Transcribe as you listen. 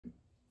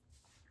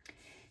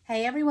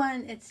Hey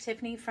everyone, it's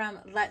Tiffany from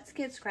Let's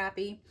Get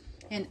Scrappy,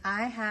 and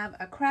I have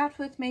a craft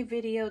with me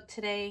video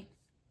today.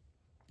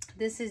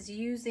 This is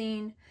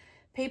using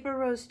Paper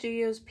Rose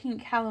Studios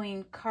Pink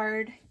Halloween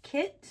card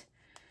kit,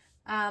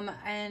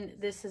 and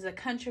this is a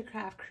Country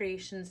Craft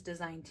Creations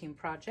design team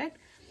project,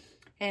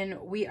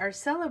 and we are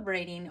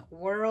celebrating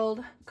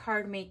World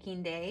Card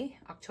Making Day,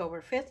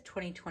 October 5th,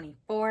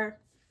 2024.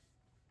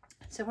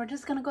 So we're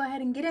just going to go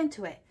ahead and get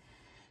into it.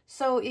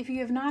 So if you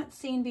have not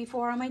seen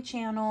before on my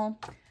channel,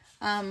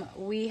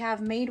 we have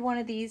made one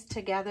of these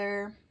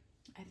together.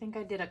 I think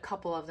I did a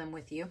couple of them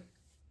with you,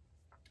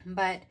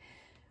 but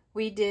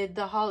we did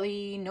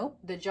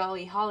the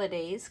Jolly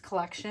Holidays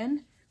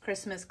collection,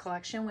 Christmas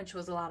collection, which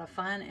was a lot of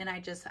fun. And I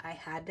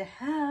had to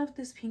have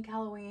this pink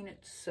Halloween.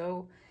 It's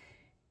so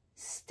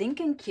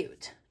stinking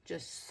cute.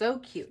 Just so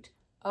cute.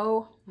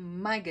 Oh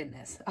my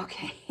goodness.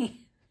 Okay.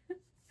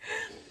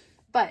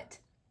 But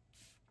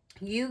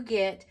you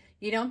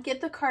don't get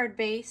the card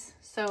base.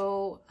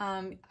 So,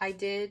 I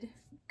did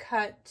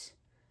cut,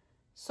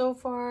 so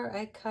far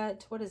I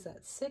cut, what is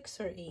that, 6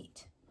 or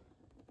 8?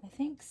 I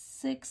think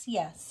 6,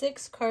 yeah,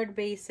 6 card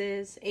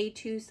bases,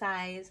 A2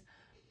 size.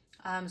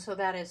 So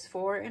that is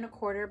 4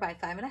 1/4 by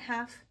 5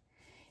 1/2.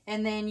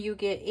 And then you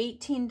get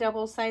 18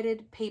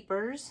 double-sided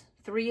papers,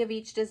 3 of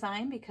each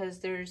design because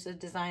there's a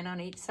design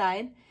on each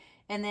side.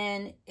 And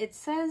then it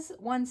says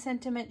 1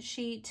 centimeter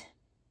sheet.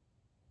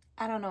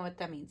 I don't know what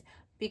that means,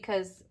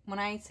 because when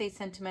I say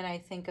sentiment, I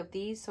think of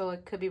these, so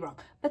it could be wrong.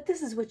 But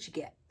this is what you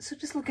get. So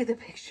just look at the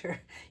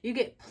picture. You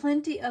get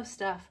plenty of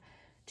stuff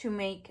to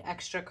make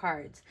extra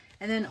cards.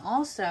 And then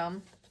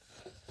also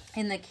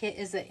in the kit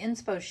is an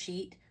inspo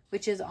sheet,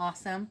 which is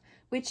awesome,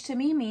 which to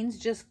me means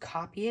just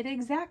copy it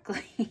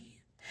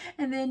exactly.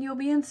 And then you'll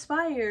be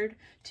inspired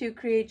to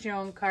create your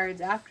own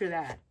cards after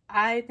that.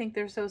 I think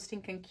they're so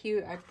stinking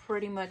cute. I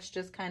pretty much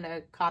just kind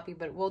of copy,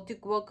 but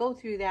we'll go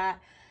through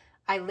that.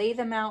 I lay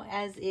them out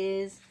as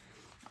is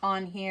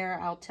on here.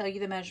 I'll tell you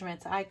the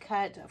measurements I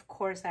cut. Of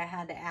course, I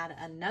had to add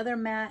another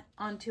mat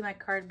onto my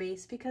card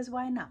base because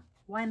why not?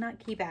 Why not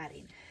keep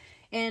adding?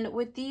 And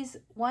with these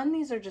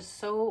are just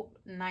so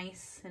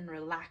nice and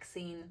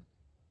relaxing,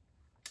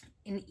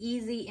 an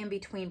easy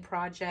in-between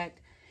project.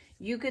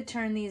 You could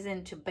turn these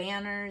into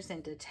banners,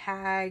 into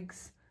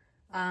tags.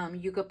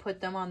 You could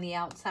put them on the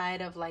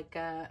outside of like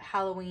a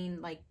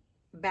Halloween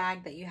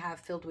bag that you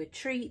have filled with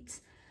treats.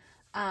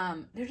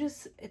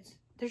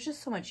 There's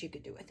just so much you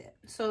could do with it.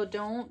 So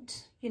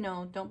don't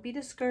be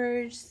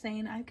discouraged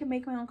saying I can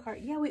make my own card.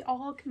 Yeah, we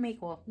all can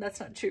make. Well, that's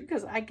not true,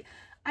 because I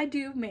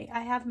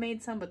have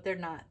made some, but they're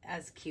not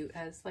as cute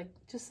as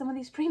just some of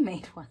these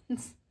pre-made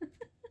ones.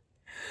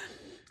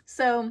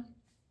 So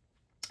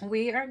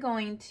we are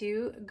going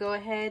to go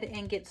ahead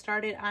and get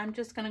started. I'm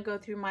just going to go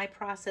through my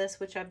process,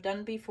 which I've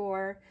done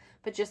before,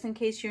 but just in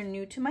case you're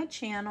new to my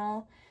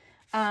channel,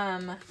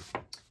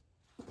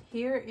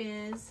 here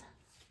is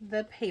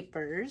the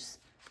papers.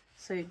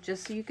 So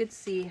just so you could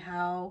see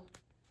how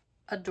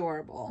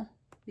adorable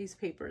these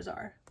papers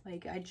are.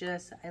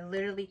 I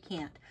literally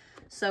can't.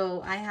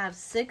 So I have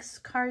 6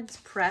 cards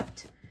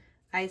prepped.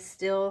 I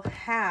still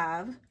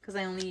have, because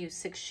I only use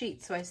 6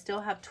 sheets, so I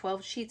still have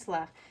 12 sheets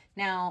left.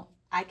 Now,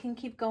 I can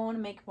keep going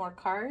and make more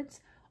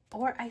cards,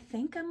 or I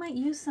think I might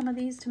use some of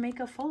these to make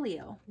a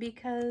folio,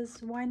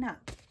 because why not,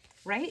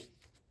 right?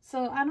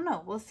 So I don't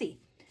know. We'll see.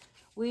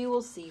 We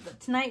will see. But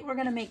tonight we're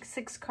going to make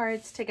 6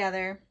 cards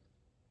together.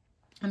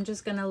 I'm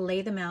just going to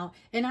lay them out.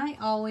 And I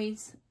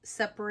always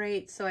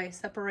separate. So I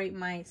separate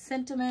my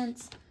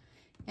sentiments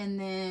and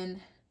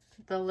then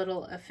the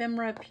little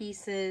ephemera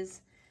pieces,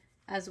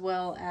 as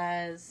well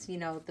as,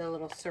 the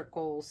little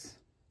circles,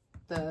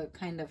 the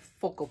kind of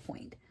focal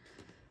point.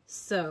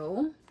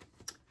 So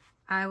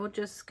I will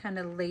just kind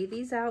of lay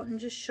these out and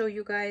just show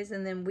you guys,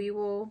 and then we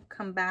will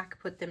come back,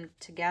 put them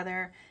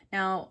together.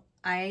 Now,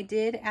 I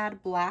did add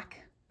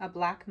a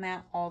black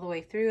mat all the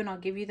way through, and I'll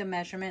give you the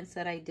measurements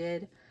that I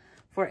did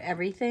for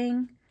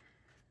everything.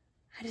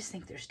 I just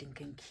think they're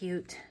stinking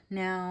cute.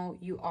 Now,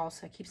 you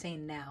also, I keep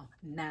saying now,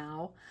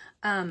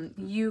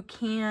 you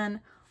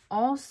can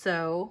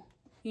also,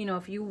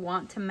 if you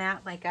want to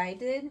mat like I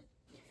did,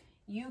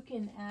 you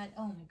can add,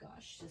 oh my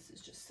gosh, this is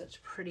just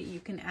such pretty.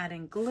 You can add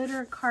in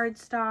glitter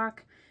cardstock,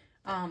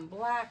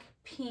 black,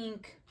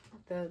 pink,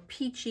 the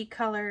peachy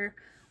color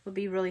would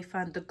be really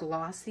fun. The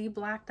glossy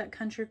black that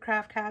Country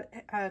Craft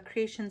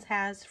Creations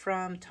has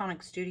from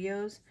Tonic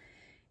Studios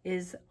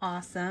is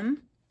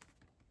awesome.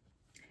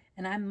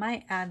 And I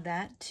might add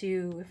that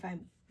too if I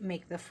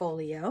make the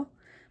folio,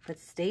 but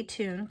stay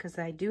tuned because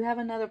I do have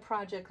another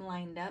project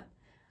lined up.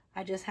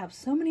 I just have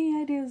so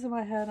many ideas in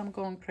my head, I'm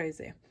going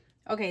crazy.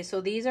 Okay, so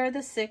these are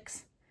the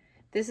 6.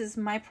 This is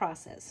my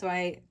process. So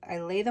I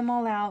lay them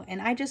all out,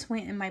 and I just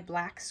went in my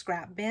black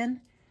scrap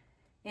bin,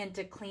 and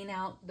to clean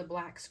out the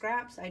black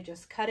scraps, I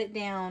just cut it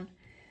down.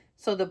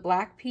 So the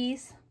black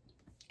piece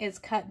is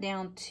cut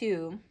down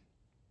to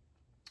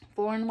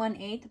 4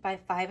 1/8 by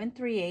 5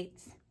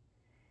 3/8.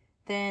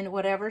 Then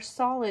whatever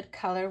solid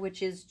color,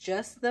 which is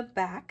just the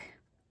back,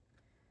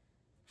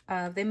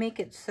 they make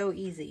it so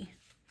easy.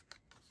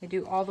 They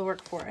do all the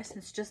work for us.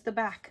 It's just the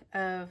back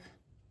of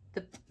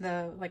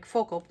the like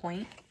focal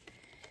point.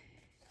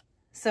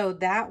 So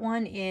that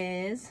one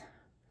is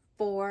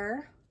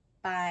 4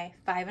 by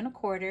 5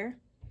 1/4.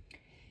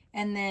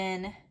 And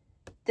then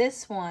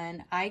this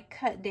one I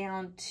cut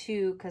down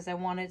to, because I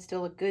wanted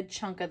still a good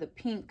chunk of the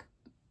pink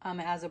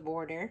as a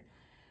border,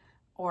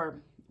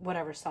 or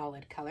whatever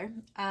solid color.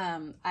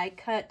 I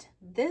cut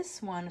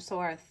this one, so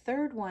our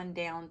third one,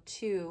 down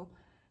to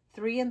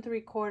 3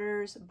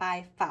 3/4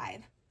 by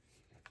 5.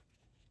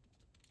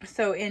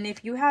 So, and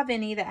if you have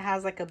any that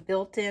has like a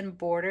built-in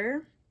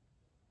border,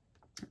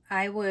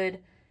 I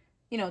would,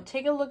 you know,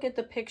 take a look at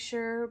the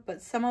picture,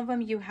 but some of them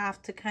you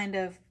have to kind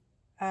of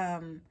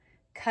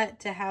cut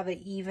to have it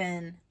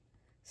even.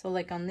 So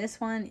like on this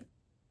one,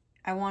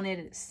 I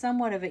wanted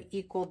somewhat of an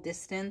equal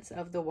distance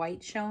of the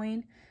white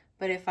showing,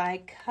 but if I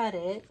cut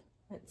it,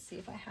 let's see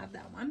if I have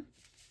that one.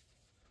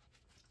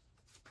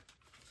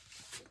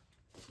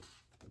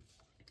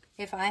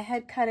 If I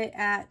had cut it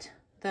at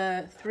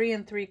the 3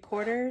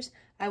 3/4,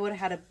 I would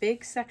have had a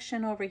big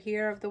section over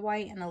here of the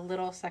white and a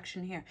little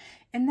section here.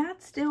 And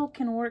that still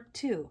can work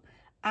too.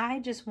 I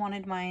just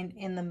wanted mine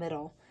in the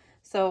middle.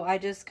 So I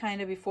just kind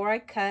of, before I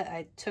cut,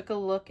 I took a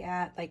look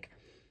at, like,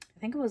 I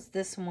think it was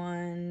this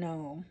one.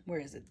 No,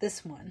 where is it?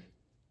 This one.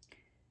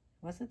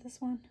 Was it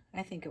this one?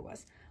 I think it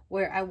was.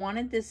 Where I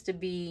wanted this to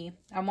be,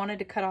 I wanted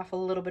to cut off a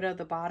little bit of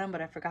the bottom,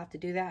 but I forgot to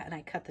do that, and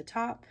I cut the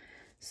top.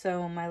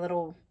 So my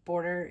little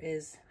border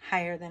is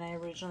higher than I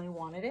originally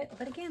wanted it.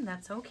 But again,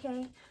 that's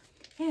okay.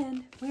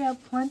 And we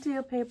have plenty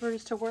of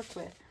papers to work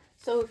with.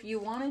 So if you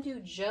want to do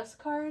just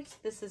cards,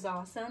 this is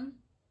awesome.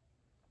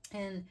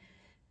 And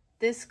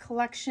this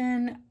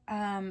collection,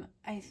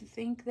 I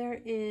think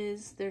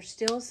there's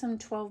still some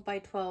 12 by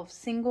 12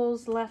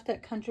 singles left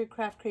at Country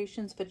Craft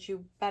Creations, but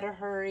you better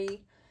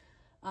hurry.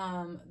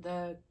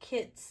 The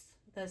kits,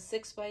 the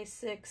 6 by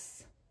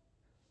 6,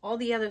 all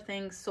the other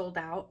things sold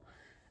out.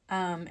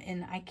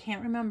 And I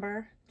can't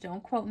remember,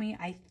 don't quote me.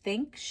 I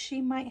think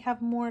she might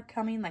have more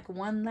coming, like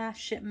one last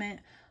shipment,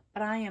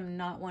 but I am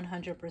not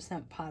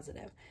 100%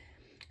 positive.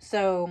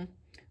 So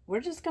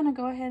we're just going to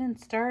go ahead and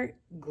start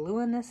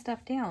gluing this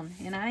stuff down.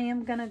 And I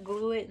am going to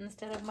glue it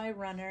instead of my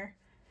runner.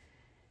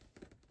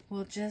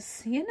 We'll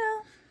just, you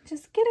know,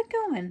 just get it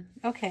going.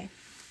 Okay.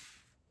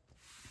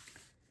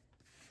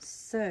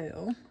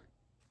 So,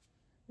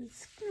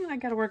 I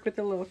got to work with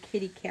the little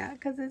kitty cat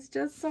because it's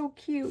just so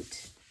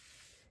cute.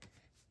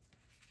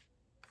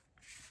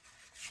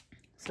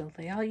 So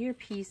lay all your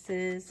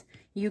pieces.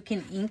 You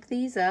can ink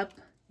these up.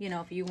 You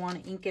know, if you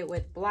want to ink it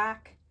with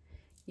black,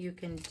 you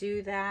can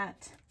do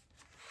that.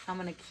 I'm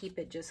going to keep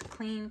it just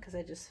clean because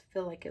I just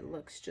feel like it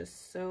looks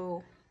just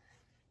so,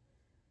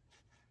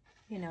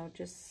 you know,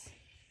 just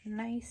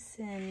nice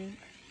and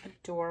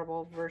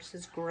adorable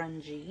versus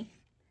grungy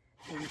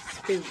and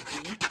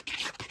spooky.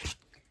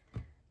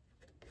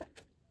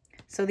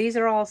 So these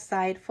are all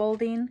side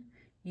folding.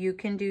 You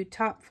can do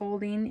top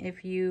folding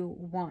if you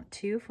want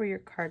to for your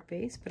card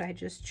base, but I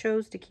just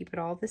chose to keep it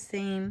all the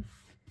same.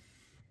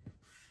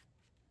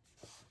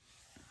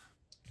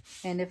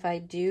 And if I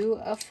do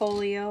a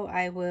folio,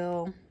 I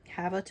will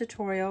have a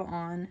tutorial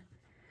on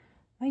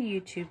my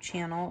YouTube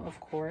channel, of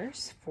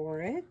course,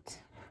 for it.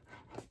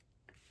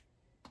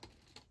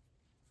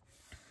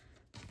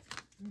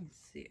 Let me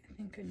see, I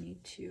think I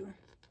need to.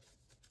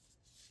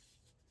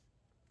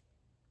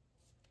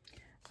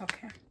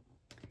 Okay.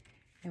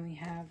 And we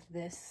have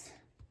this,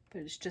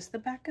 but it's just the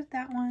back of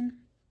that one.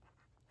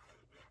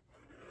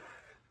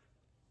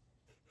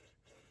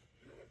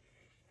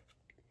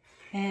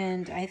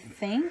 And I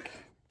think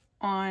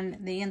on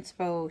the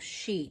inspo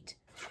sheet,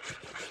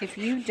 if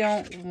you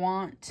don't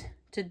want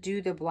to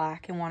do the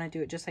black and want to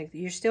do it just like,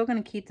 you're still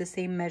going to keep the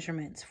same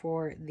measurements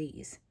for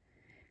these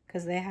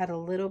because they had a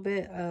little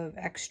bit of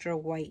extra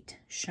white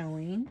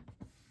showing.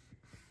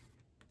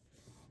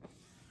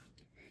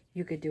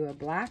 You could do a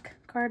black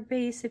card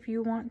base if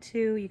you want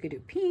to. You could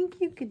do pink.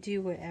 You could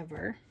do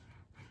whatever.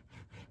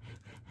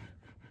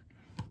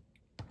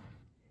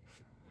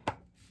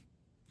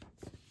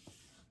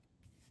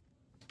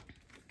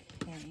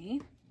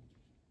 Okay.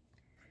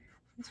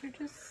 These are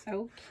just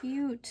so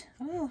cute.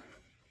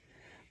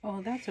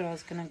 Oh, that's what I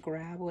was going to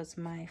grab, was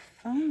my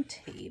foam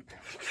tape.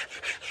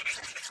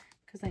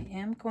 Because I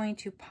am going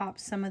to pop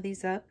some of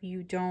these up.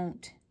 You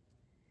don't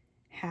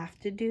have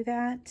to do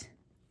that.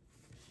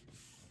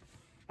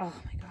 Oh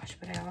my gosh,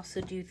 but I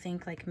also do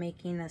think like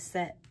making a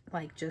set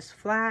like just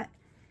flat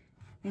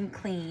and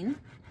clean,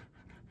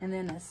 and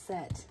then a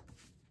set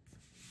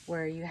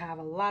where you have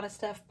a lot of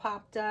stuff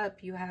popped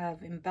up, you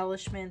have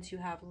embellishments, you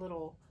have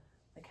little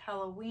like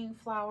Halloween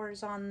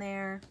flowers on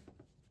there.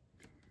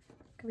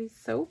 It could be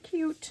so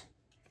cute.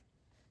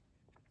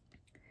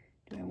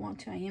 Do I want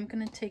to? I am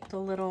going to take the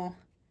little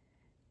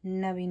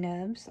nubby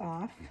nubs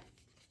off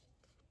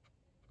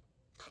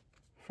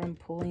from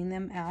pulling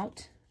them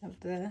out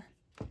of the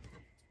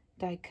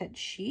die cut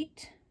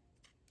sheet.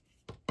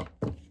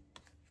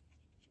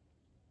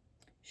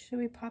 Should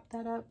we pop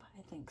that up?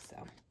 I think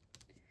so.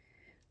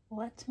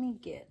 Let me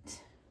get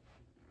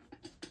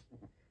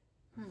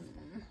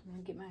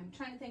I'm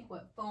trying to think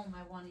what foam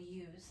I want to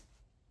use.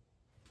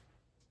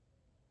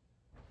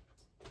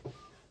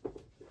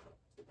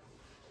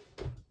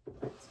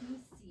 Let me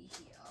see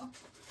here.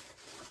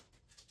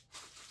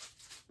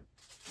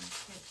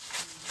 Get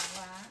some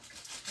black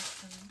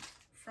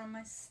from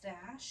my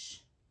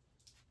stash.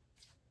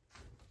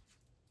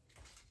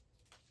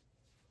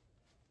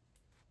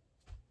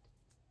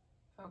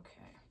 Okay.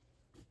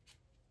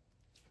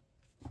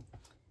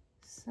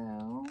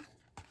 So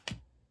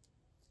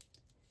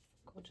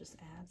we'll just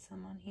add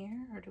some on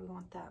here, or do we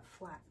want that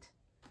flat?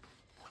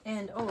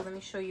 And oh, let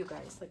me show you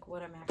guys like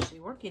what I'm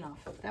actually working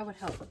off of. That would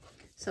help.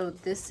 So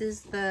this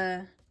is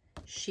the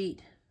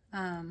sheet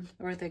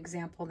or the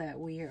example that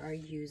we are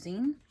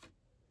using.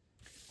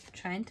 I'm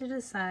trying to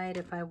decide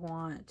if I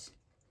want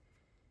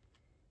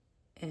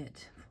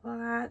it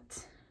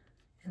flat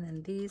and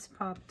then these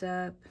popped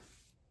up.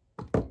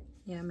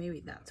 Yeah,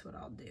 maybe that's what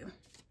I'll do.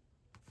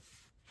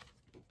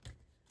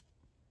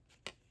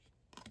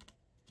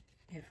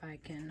 If I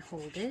can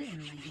hold it in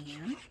my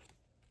hand.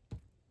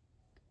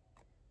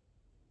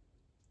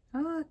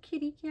 Oh,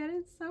 kitty cat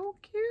is so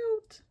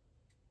cute.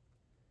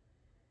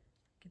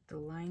 Get the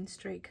line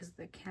straight because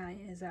the cat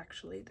is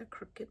actually the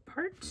crooked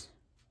part.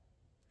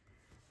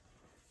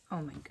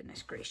 Oh my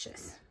goodness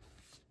gracious.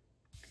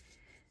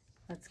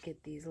 Let's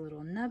get these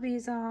little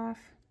nubbies off.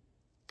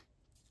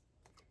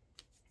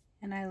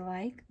 And I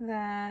like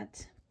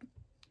that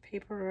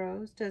Paper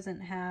Rose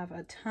doesn't have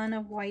a ton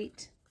of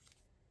white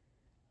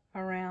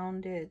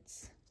around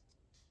its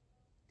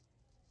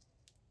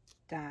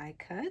die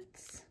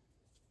cuts.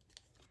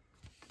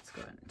 Let's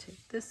go ahead and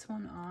take this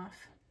one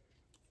off.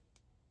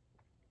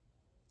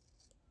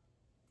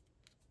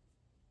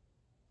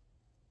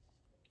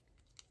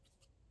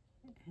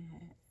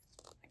 And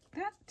like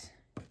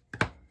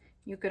that.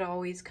 You could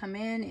always come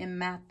in and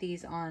mat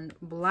these on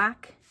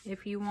black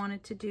if you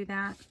wanted to do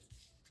that.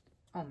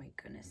 Oh my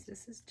goodness,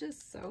 this is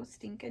just so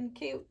stinking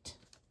cute.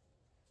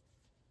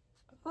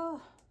 Oh.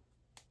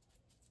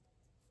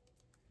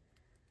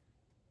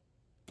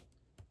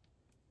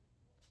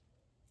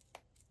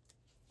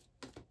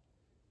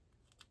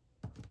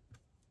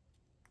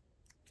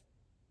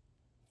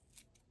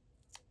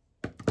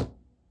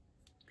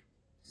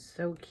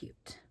 So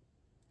cute.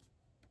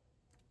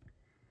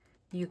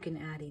 You can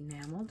add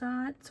enamel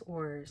dots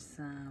or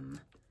some,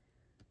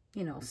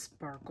 you know,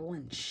 sparkle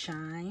and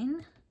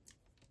shine.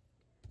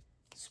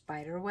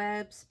 Spider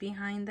webs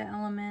behind the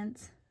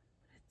elements.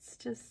 It's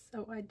just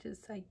so, I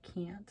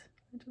can't.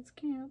 I just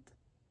can't.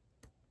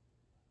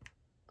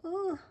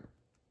 Oh,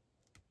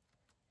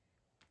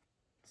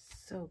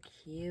 so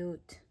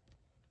cute.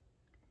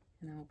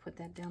 And then we'll put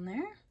that down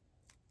there.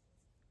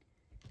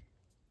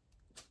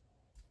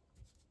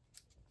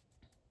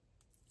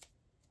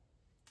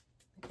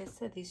 Like I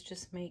said, these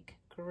just make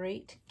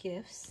great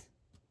gifts.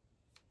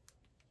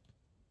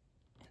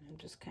 And I'm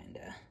just kind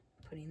of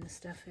putting the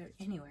stuff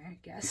anywhere, I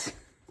guess.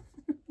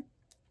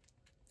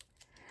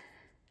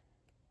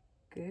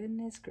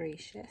 Goodness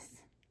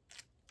gracious.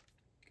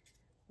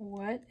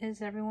 What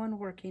is everyone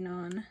working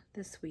on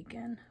this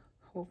weekend?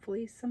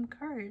 Hopefully some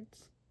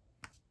cards.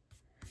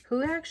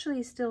 Who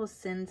actually still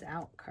sends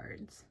out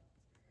cards?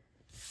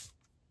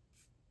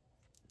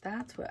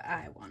 That's what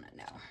I want to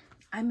know.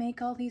 I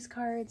make all these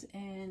cards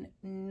and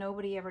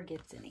nobody ever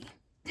gets any.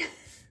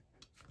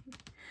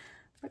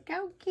 Look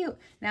how cute.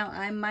 Now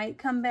I might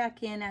come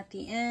back in at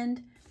the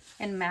end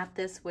and mat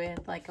this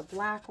with like a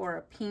black or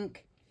a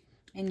pink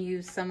and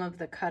use some of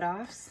the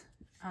cutoffs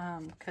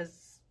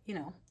because, you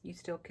know, you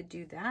still could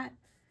do that.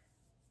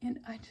 And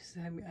I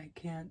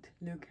can't.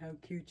 Look how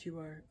cute you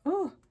are.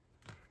 Oh,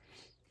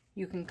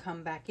 you can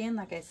come back in,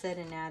 like I said,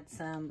 and add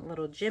some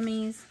little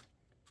jimmies,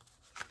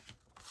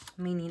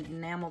 meaning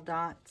enamel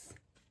dots.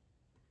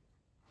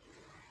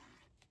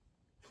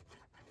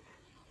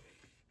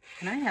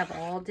 And I have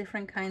all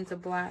different kinds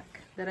of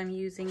black that I'm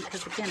using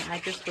because, again, I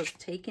just was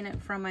taking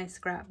it from my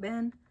scrap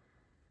bin.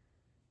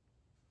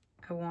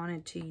 I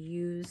wanted to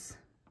use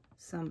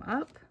some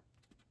up.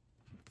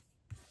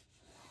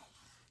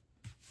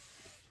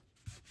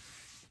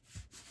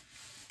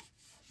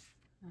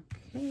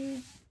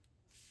 Okay.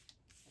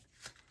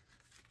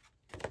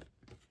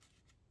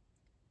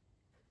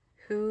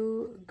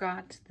 Who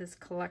got this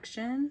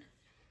collection?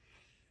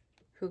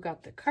 Who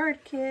got the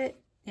card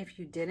kit? If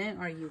you didn't,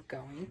 are you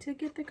going to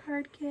get the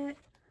card kit?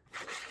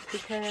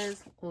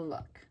 Because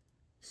look,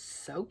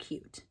 so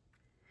cute.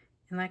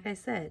 And like I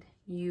said,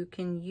 you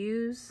can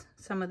use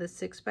some of the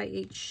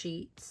 6x8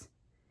 sheets,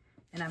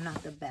 and I'm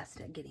not the best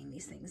at getting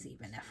these things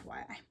even,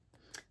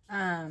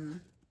 FYI,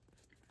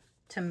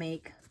 to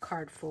make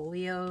card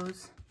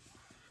folios,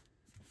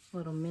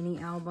 little mini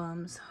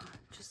albums.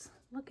 Just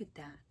look at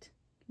that.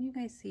 Can you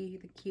guys see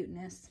the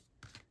cuteness?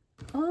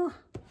 Oh,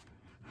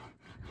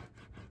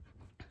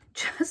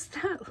 just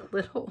that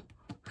little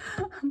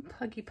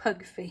puggy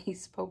pug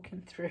face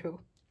poking through.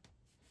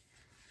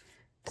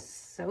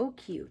 So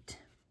cute.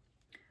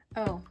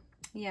 Oh,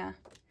 yeah.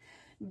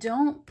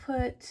 Don't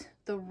put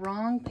the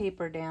wrong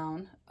paper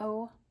down.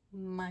 Oh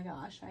my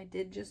gosh, I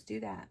did just do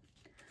that.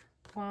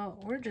 Well,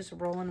 we're just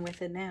rolling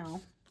with it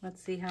now.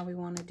 Let's see how we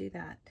want to do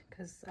that,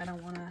 because I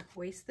don't want to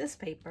waste this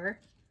paper,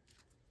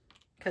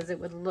 because it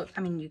would look,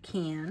 I mean, you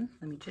can.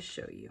 Let me just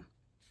show you.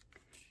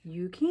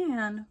 You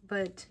can,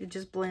 but it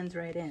just blends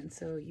right in,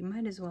 so you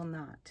might as well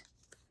not.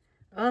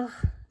 Ugh,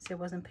 so I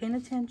wasn't paying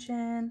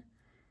attention.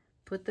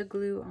 Put the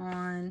glue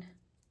on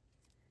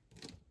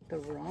the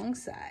wrong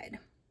side.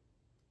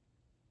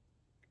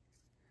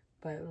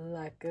 But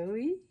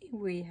luckily,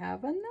 we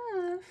have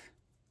enough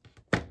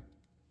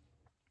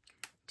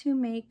to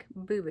make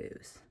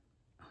boo-boos.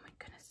 Oh my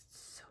goodness,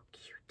 it's so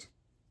cute.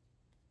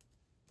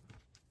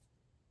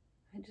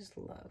 I just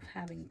love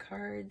having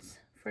cards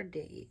for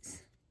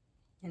days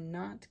and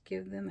not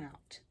give them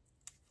out.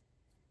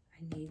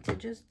 I need to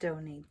just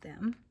donate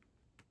them.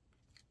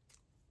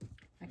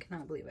 I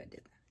cannot believe I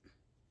did that.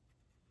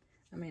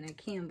 I mean, I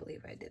can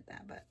believe I did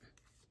that, but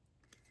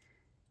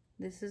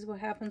this is what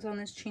happens on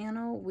this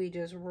channel. We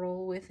just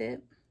roll with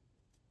it.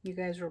 You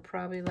guys were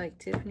probably like,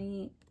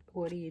 Tiffany,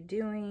 what are you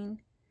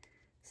doing?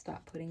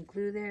 Stop putting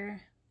glue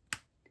there.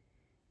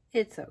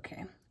 It's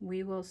okay.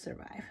 We will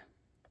survive.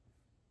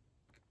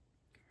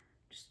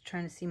 Just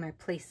trying to see my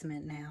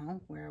placement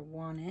now, where I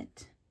want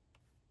it.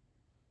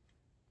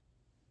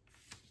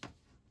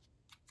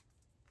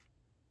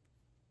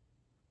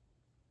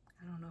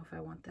 I don't know if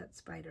I want that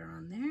spider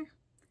on there.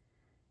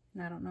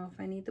 And I don't know if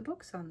I need the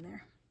books on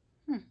there.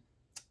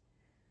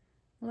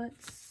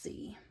 Let's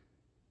see.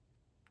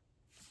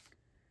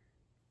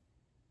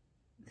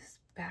 This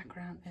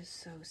background is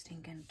so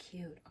stinking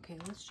cute. Okay,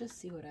 let's just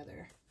see what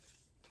other.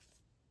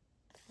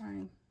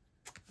 Fine.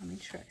 Let me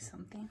try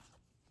something.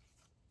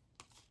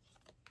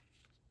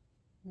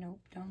 Nope,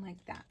 don't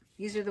like that.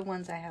 These are the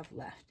ones I have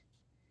left.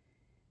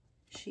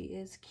 She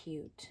is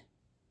cute.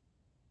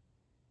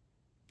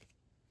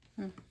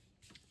 Let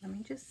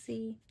me just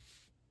see.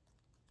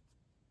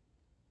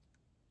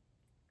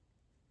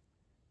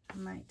 I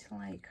might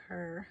like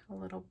her a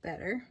little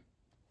better.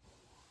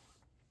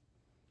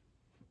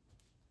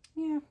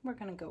 Yeah, we're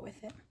gonna go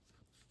with it.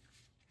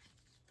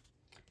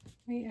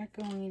 We are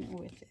going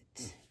with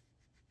it.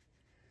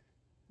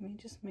 Let me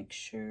just make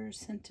sure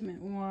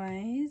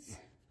sentiment-wise.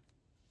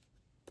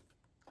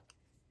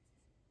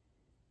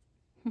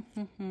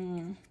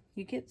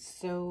 You get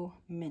so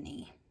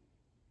many.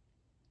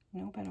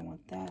 Nope, I don't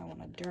want that. I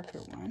want a darker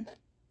one.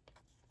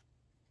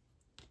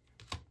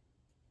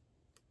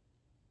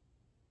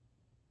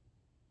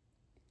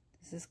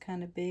 This is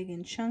kind of big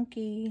and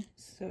chunky,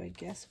 so I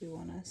guess we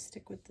want to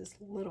stick with this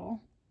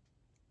little.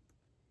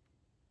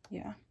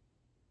 Yeah.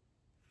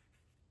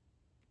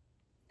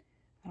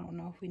 I don't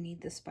know if we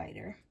need the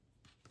spider.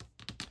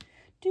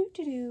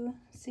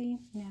 See,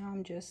 now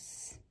we're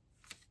just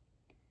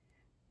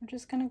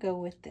gonna go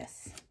with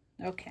this.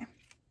 Okay.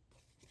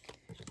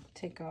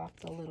 Take off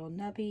the little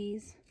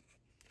nubbies.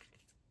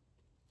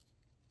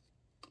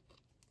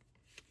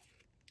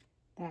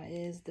 That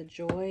is the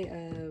joy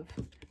of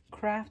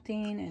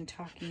crafting and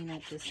talking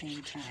at the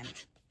same time.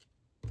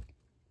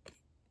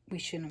 We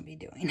shouldn't be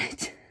doing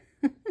it.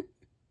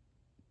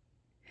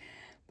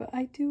 But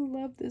I do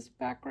love this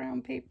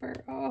background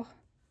paper. Oh,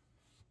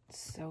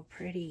 it's so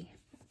pretty.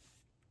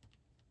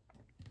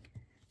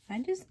 I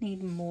just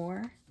need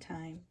more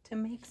time to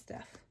make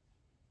stuff.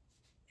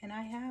 And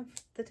I have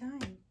the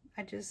time.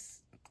 I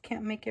just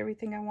can't make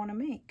everything I want to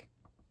make.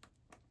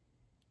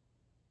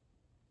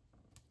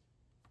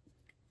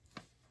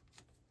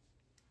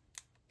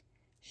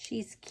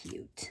 She's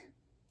cute.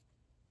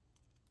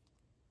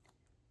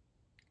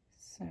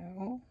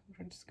 So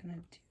we're just going to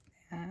do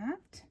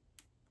that.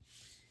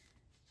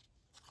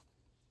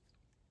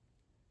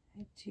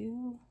 I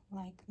do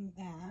like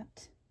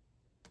that.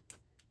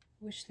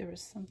 Wish there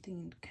was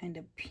something kind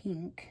of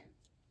pink.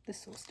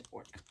 This will still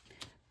work.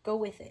 Go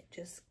with it.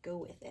 Just go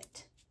with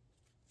it.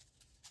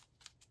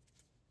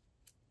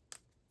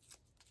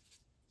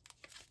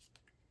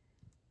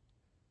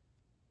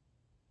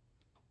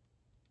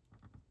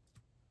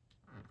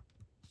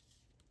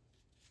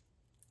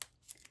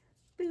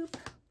 Boop.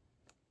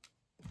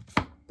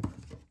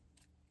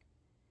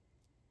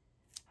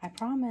 I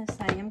promise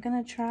I am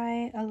going to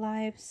try a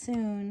live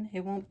soon.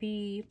 It won't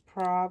be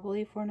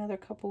probably for another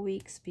couple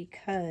weeks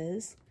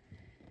because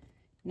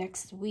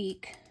next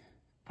week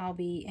I'll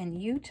be in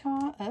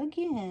Utah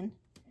again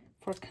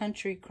for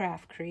Country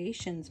Craft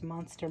Creations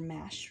Monster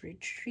Mash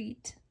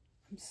Retreat.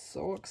 I'm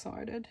so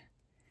excited.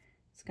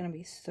 It's going to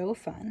be so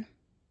fun.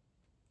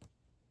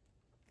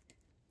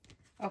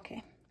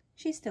 Okay,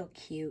 she's still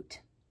cute.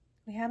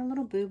 We had a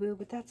little boo-boo,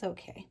 but that's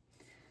okay.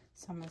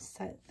 So I'm going to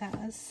set that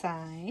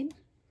aside.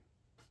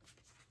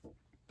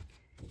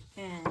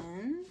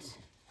 And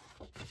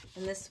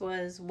this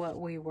was what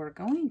we were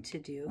going to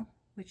do,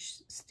 which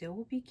still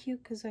will be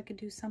cute because I could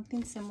do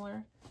something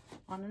similar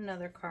on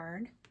another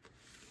card.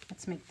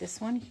 Let's make this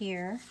one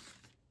here.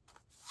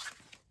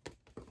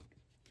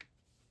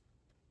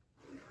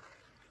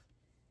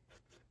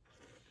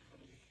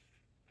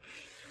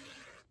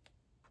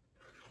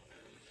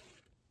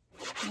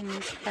 And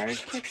these card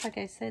kits, like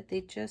I said,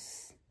 they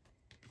just,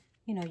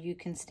 you know, you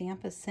can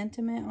stamp a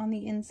sentiment on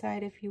the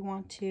inside if you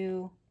want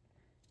to.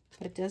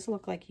 But it does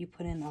look like you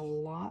put in a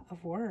lot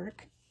of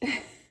work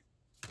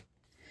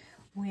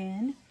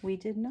when we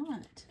did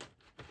not.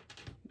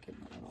 Give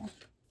them a little.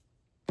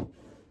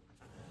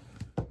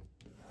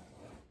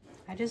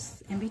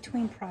 In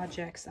between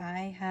projects,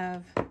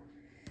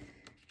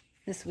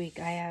 this week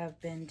I have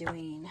been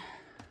doing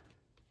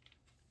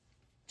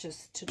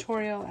just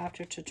tutorial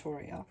after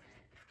tutorial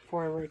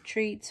for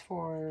retreats,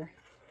 for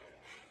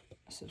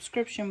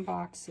subscription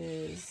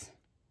boxes,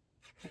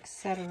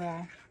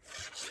 etc.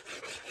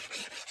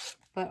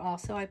 But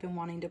also I've been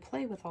wanting to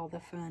play with all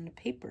the fun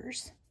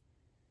papers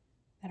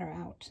that are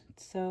out.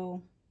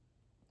 So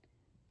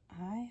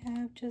I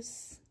have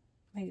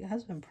my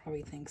husband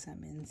probably thinks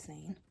I'm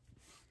insane.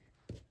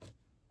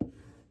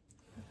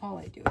 All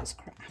I do is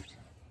craft.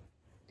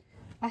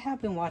 I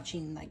have been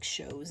watching like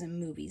shows and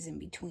movies in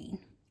between,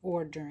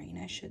 or during,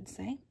 I should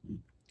say.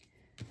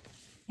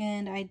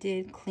 And I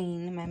did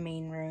clean my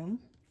main room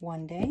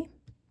one day.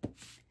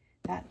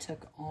 That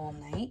took all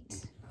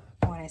night.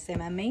 When I say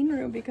my main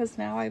room, because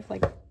now I've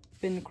like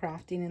been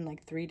crafting in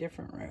like 3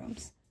 different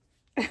rooms.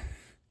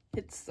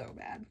 It's so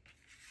bad.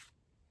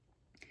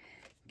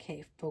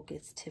 Okay,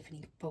 focus,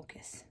 Tiffany,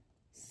 focus.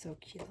 So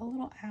cute. The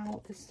little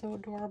owl is so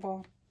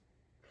adorable.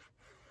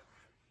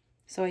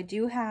 So I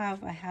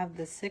have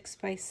the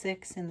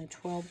 6x6 and the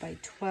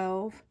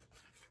 12x12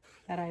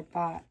 that I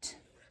bought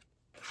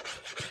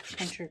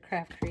Country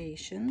Craft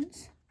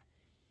Creations.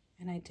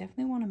 And I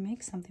definitely want to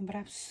make something, but I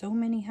have so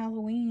many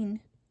Halloween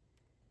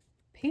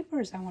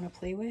papers I want to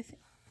play with,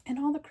 and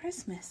all the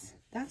Christmas.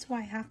 That's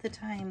why half the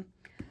time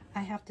I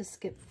have to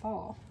skip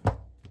fall.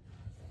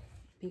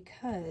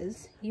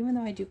 Because even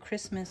though I do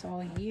Christmas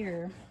all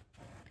year,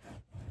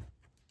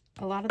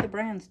 a lot of the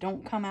brands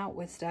don't come out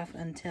with stuff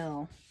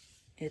until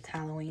it's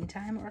Halloween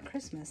time or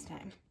Christmas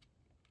time.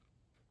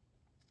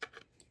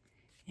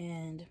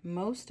 And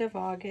most of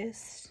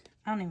August,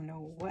 I don't even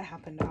know what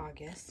happened to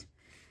August.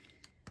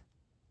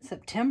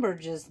 September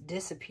just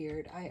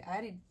disappeared.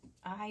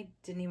 I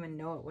didn't even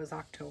know it was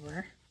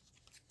October.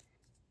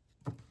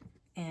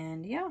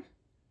 And yeah,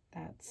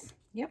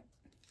 yep,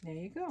 there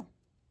you go.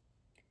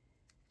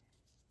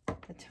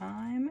 The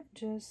time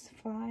just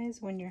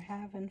flies when you're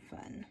having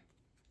fun.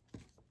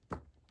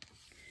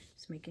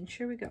 Just making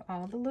sure we got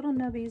all the little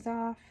nubbies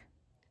off.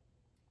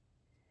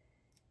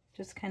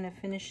 Just kind of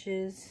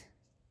finishes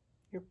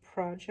your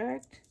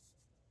project.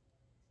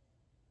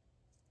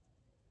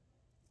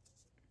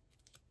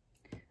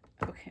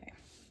 Okay,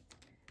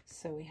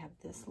 so we have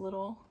this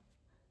little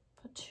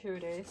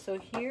patootie. So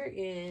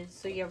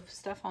so you have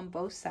stuff on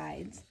both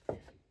sides.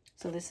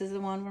 So this is the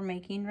one we're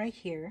making right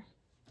here.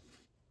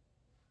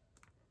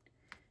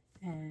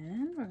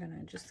 And we're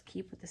gonna just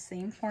keep with the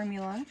same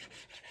formula.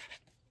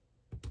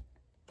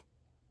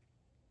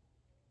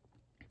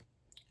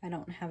 I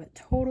don't have it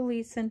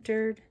totally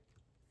centered.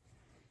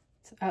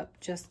 It's up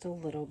just a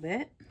little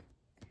bit.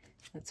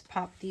 Let's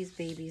pop these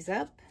babies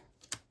up.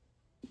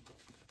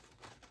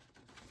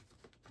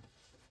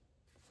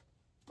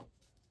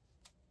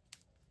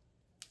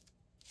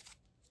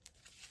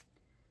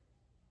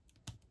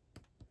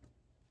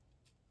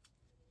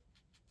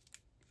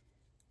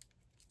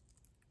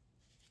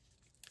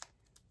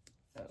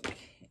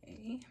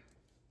 Okay.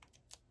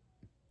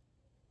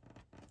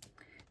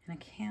 And I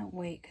can't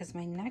wait because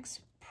my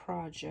next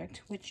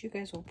project, which you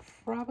guys will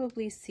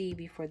probably see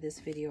before this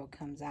video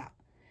comes out,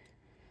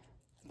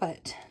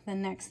 but the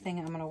next thing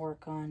I'm going to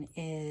work on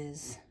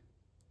is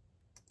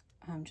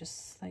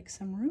just like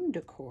some room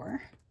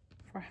decor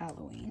for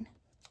Halloween.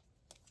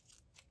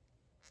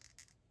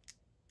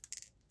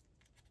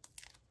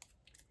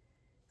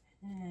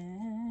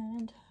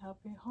 And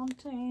happy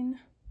hunting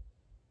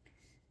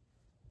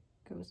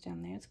goes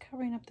down there. It's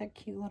covering up that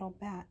cute little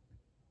bat.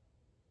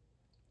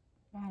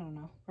 I don't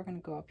know. We're going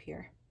to go up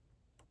here.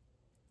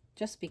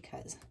 Just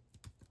because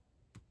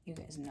you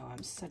guys know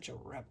I'm such a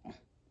rebel.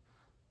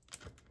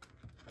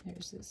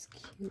 There's this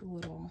cute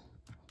little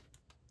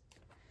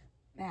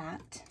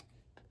bat.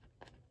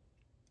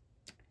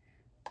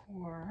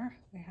 Or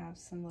we have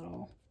some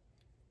little,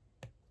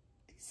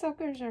 these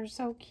suckers are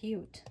so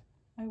cute.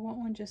 I want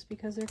one just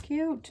because they're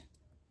cute.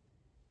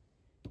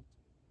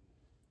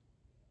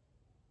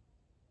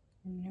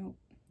 Nope,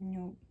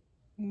 nope,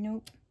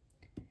 nope.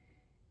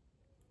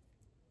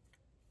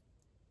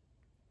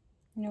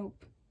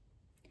 Nope.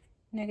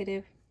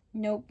 Negative.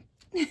 Nope.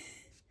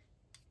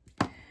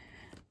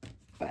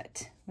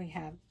 But we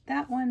have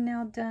that one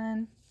now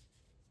done.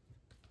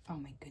 Oh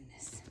my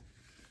goodness.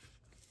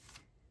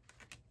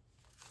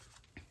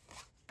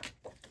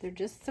 They're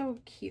just so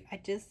cute. I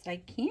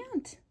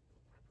can't.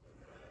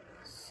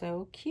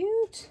 So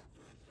cute.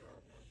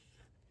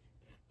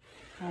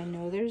 I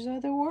know there's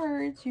other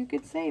words you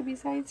could say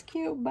besides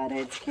cute, but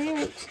it's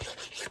cute.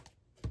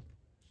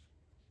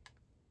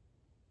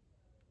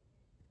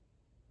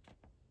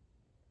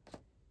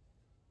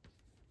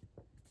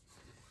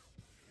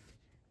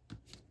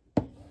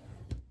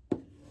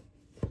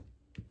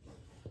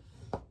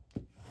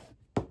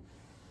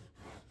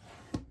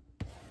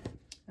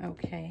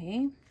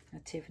 Okay, now,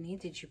 Tiffany,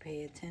 did you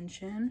pay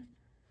attention?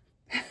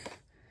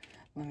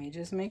 Let me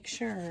just make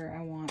sure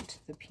I want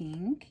the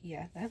pink.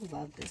 Yeah, I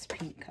love this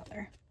pink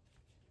color.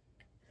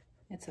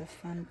 It's a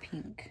fun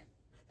pink.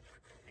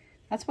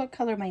 That's what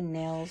color my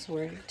nails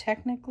were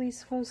technically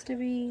supposed to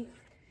be.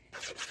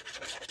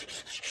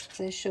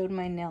 So I showed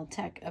my nail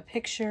tech a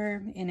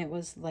picture, and it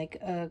was like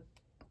a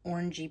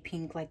orangey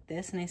pink like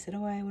this. And I said,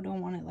 oh, I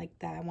don't want it like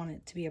that. I want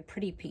it to be a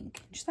pretty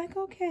pink. She's like,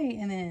 okay.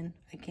 And then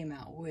I came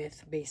out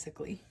with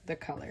basically the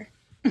color.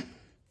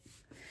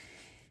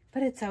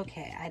 But it's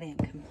okay. I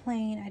didn't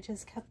complain. I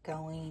just kept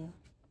going.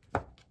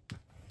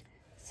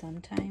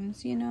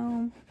 Sometimes, you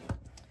know,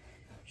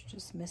 it's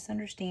just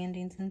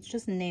misunderstandings, and it's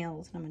just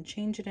nails. And I'm going to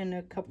change it in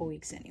a couple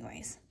weeks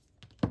anyways.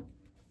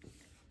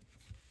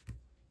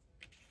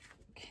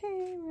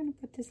 Okay, we're going to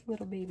put this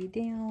little baby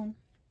down.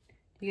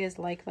 Do you guys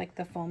like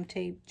the foam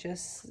tape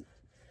just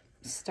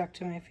stuck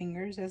to my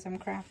fingers as I'm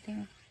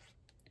crafting?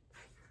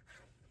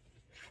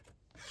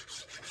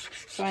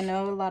 So I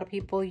know a lot of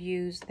people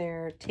use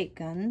their tape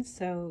guns,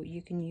 so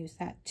you can use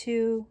that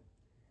too.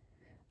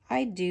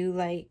 I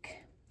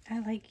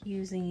like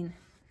using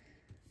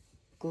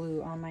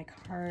glue on my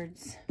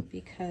cards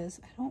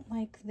because I don't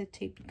like the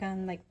tape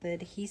gun, like the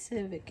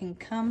adhesive. It can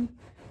come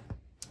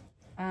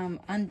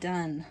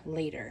undone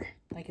later,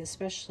 like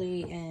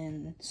especially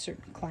in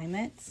certain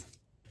climates.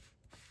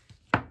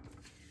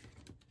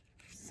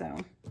 So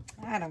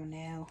I don't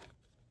know.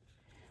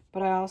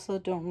 But I also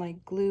don't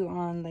like glue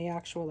on the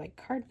actual like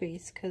card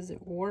base because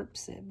it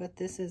warps it. But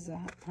this is a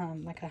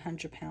like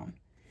 100-pound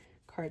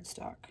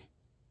cardstock,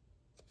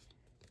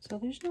 so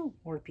there's no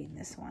warping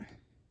this one.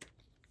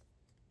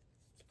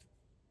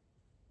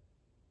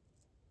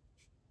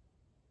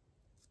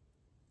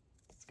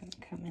 It's gonna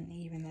come and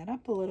even that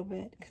up a little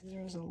bit because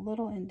there's a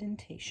little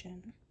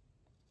indentation.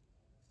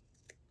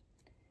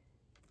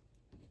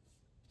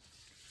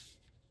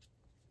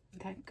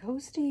 That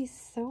ghostie is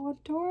so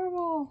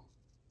adorable.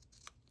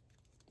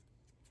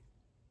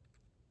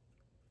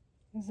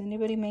 Is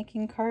anybody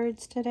making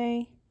cards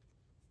today?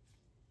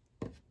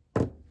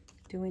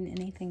 Doing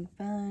anything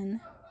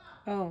fun?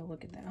 Oh,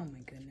 look at that. Oh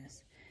my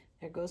goodness.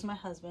 There goes my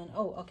husband.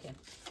 Oh, okay.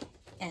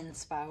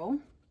 Inspo.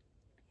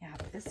 You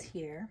have this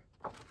here.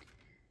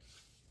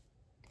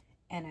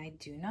 And I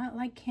do not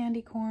like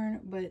candy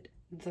corn, but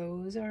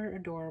those are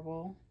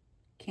adorable.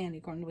 Candy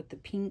corn with the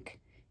pink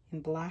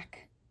and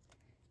black.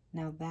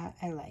 Now that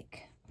I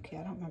like. Okay,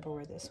 I don't remember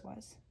where this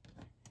was.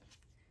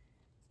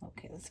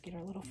 Okay, let's get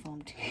our little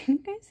foam tape. Can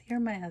you guys hear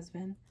my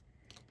husband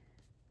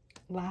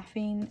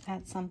laughing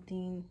at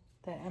something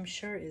that I'm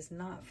sure is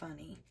not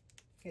funny?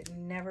 It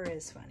never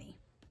is funny.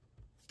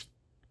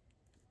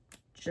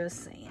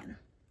 Just saying.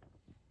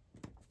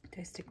 Did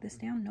I stick this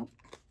down? Nope.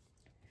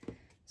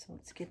 So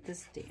let's get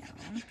this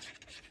down.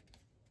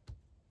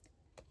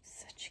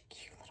 Such a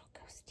cute little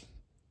ghostie.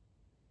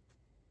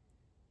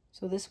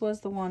 So this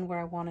was the one where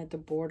I wanted the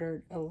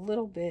border a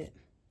little bit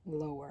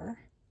lower,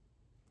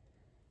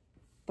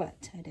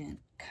 but I didn't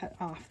cut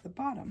off the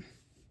bottom.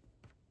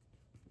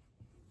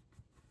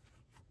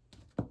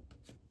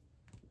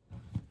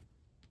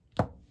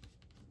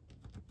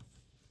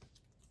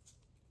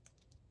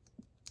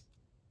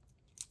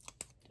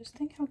 Just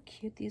think how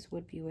cute these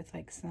would be with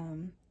like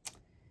some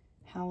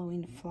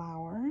Halloween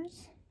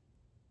flowers,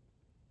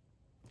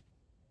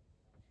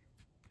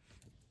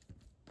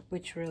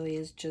 which really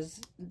is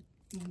just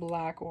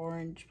black,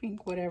 orange,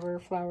 pink, whatever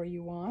flower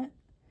you want.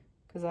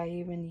 Because I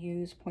even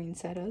use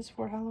poinsettias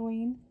for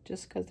Halloween,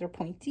 just because they're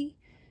pointy.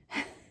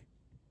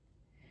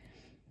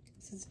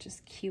 This is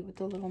just cute with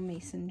the little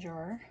mason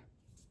jar.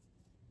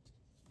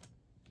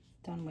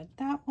 Done with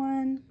that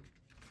one.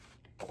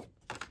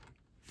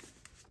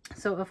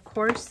 So, of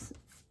course,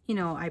 you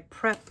know, I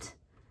prepped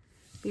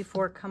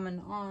before coming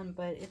on,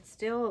 but it's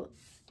still,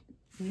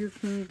 you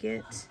can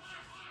get,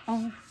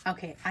 oh,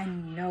 okay, I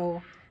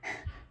know.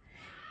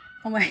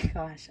 Oh my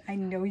gosh, I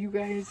know you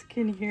guys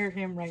can hear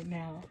him right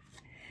now.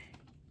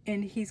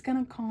 And he's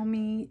gonna call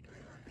me.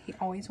 He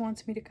always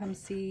wants me to come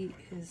see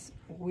his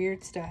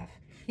weird stuff.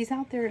 He's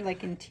out there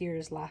like in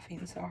tears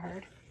laughing so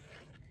hard.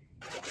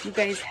 You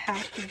guys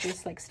have to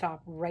just like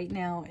stop right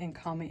now and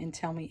comment and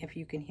tell me if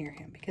you can hear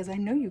him, because I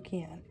know you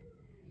can.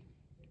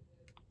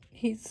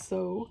 He's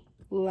so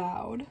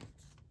loud.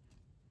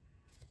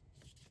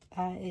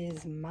 That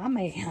is my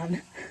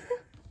man.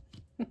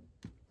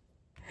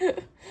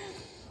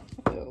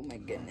 Oh my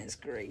goodness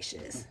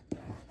gracious.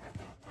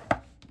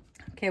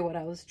 Okay, what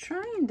I was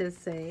trying to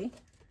say,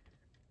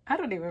 I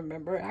don't even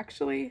remember,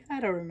 actually.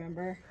 I don't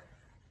remember.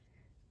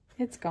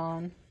 It's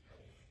gone.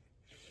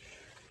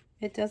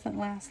 It doesn't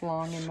last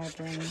long in my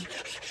brain.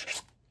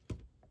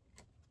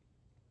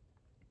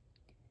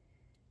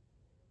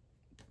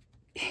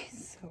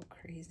 He's so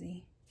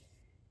crazy.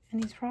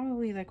 And he's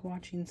probably like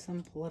watching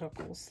some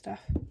political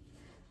stuff.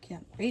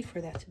 Can't wait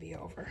for that to be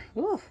over.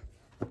 Ooh.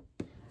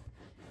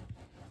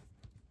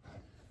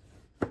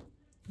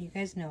 You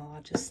guys know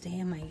I'll just stay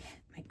in my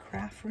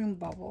craft room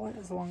bubble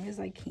as long as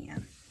I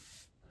can.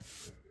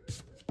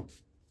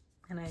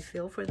 And I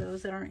feel for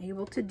those that aren't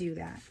able to do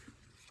that.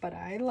 But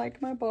I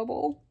like my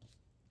bubble.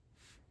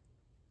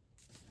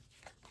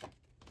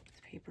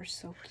 This paper's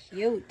so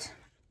cute.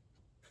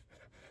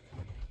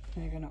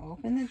 They're gonna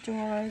open the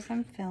door as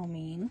I'm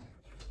filming.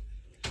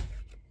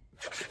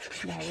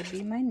 That would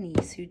be my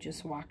niece who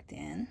just walked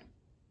in.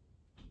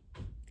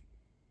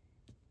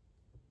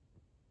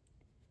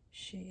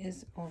 She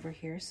is over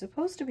here,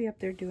 supposed to be up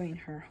there doing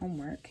her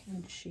homework,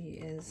 and she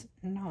is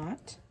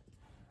not.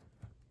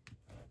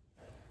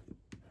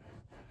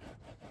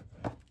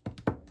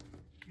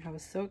 I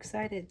was so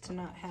excited to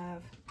not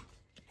have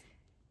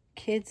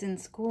kids in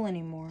school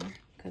anymore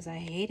because I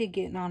hated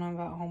getting on them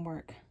about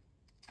homework.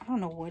 I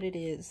don't know what it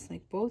is.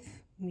 Like both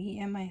me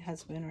and my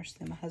husband, or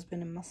my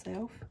husband and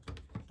myself,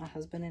 my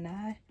husband and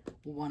I,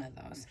 one of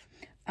those.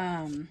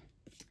 I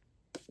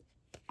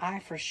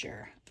for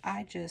sure.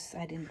 I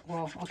didn't,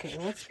 well, okay,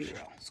 let's be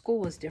real. School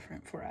was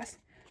different for us.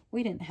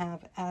 We didn't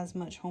have as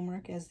much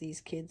homework as these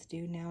kids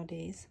do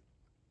nowadays.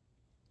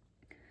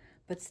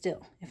 But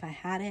still, if I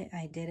had it,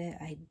 I did it.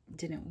 I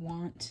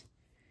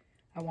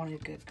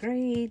wanted good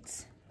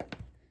grades.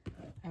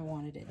 I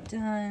wanted it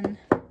done.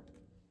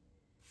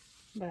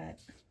 But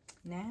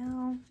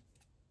now,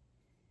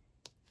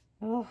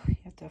 oh, you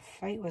have to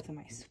fight with them,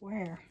 I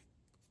swear.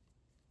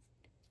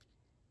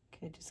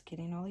 Okay, just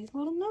getting all these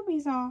little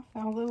nubbies off.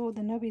 Although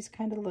the nubbies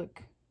kind of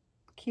look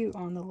cute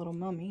on the little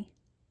mummy.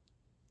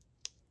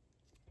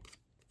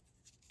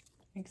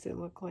 Makes it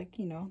look like,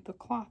 you know, the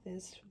cloth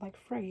is like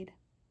frayed.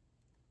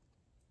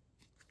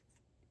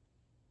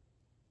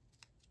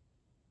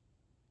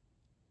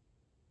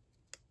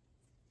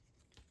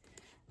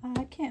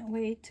 I can't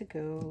wait to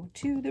go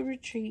to the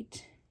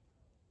retreat.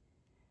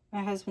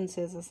 My husband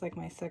says it's like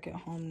my second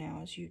home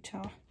now is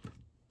Utah.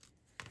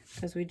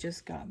 Because we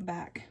just got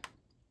back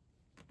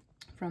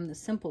from the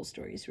Simple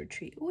Stories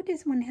retreat. Oh,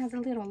 this one has a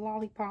little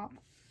lollipop.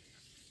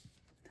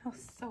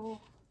 Oh.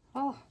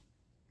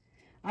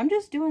 I'm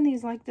just doing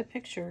these like the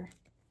picture.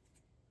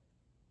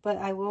 But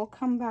I will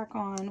come back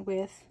on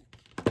with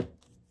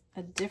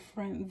a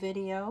different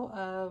video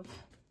of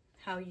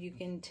how you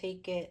can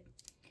take it.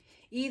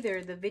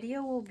 Either the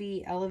video will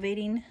be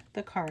elevating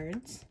the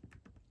cards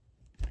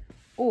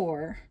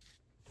or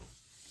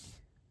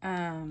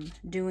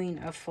doing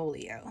a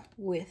folio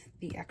with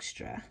the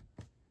extra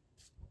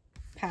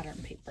pattern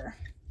paper.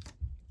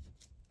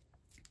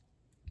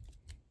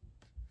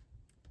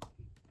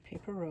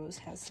 Paper Rose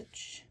has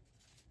such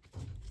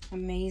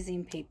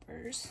amazing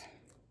papers.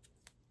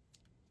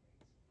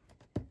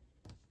 I'm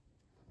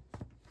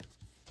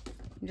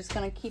just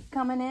gonna keep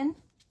coming in.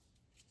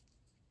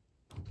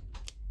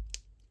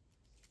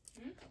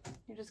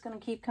 You're just gonna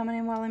keep coming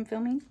in while I'm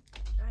filming?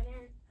 I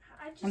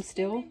just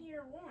came in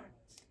here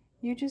once.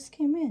 You just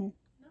came in?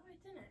 No, I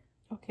didn't.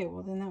 Okay,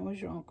 well then that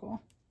was your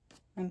uncle.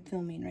 I'm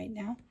filming right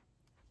now.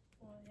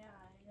 Well, yeah,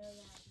 I know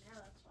that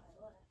now. That's why I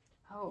left.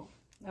 Oh,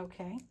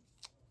 okay.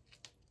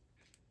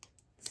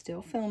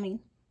 Still filming.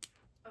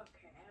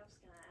 Okay, I was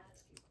gonna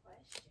ask you a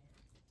question.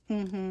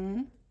 Mm-hmm.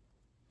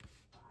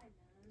 Bye,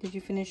 man. Did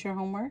you finish your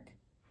homework?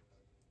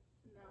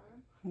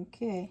 No.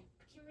 Okay.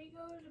 Can we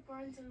go to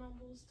Barnes and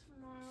Nobles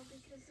tomorrow?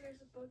 Because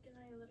there's a book and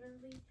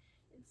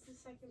it's the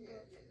second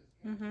book.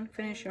 Mm-hmm.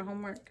 Finish your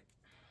homework.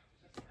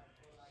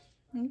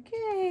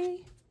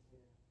 Okay.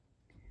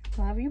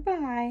 Love you.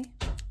 Bye.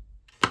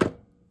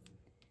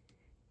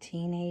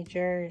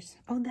 Teenagers.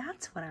 Oh,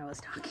 that's what I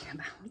was talking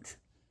about.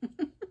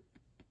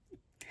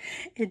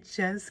 It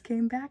just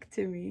came back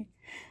to me.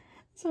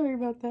 Sorry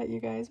about that, you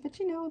guys. But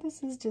you know,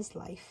 this is just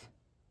life.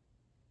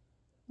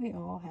 We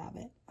all have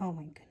it. Oh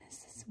my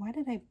goodness. Why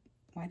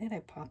did I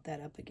pop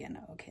that up again?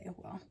 Okay,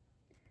 well,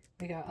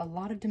 we got a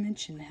lot of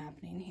dimension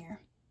happening here.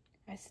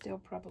 I still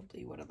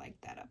probably would have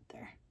liked that up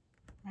there.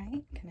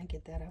 Right? Can I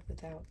get that up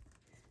without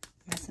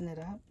messing it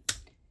up?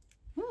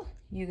 Whew,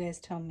 you guys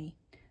tell me.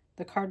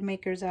 The card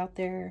makers out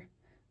there,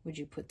 would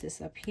you put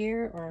this up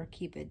here or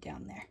keep it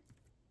down there?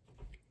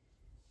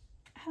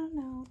 I don't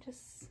know.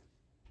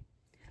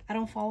 I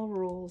don't follow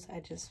rules. I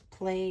just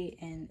play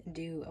and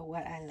do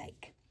what I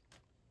like.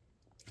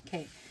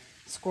 Okay,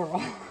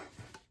 squirrel.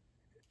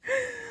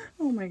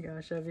 Oh my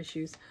gosh, I have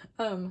issues.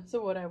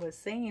 So what I was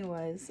saying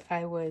was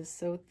I was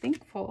so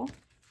thankful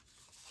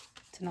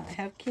to not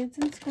have kids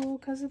in school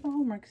because of the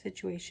homework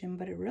situation,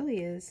 but it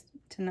really is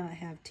to not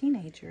have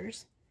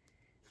teenagers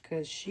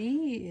because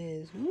she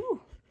is,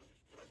 woo.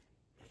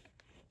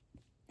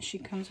 She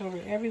comes over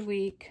every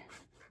week.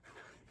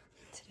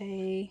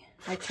 Today,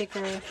 I take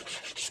her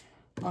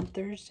on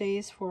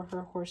Thursdays for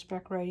her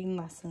horseback riding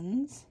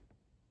lessons.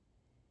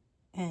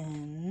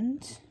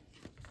 And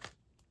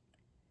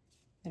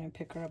then I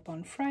pick her up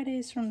on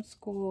Fridays from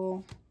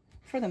school,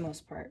 for the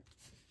most part.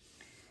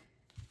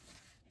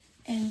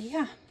 And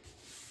yeah,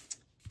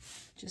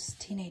 just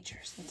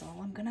teenagers. That's all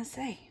I'm gonna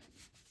say.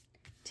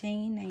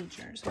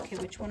 Teenagers. Okay,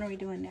 which one are we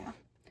doing now?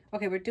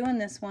 Okay, we're doing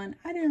this one.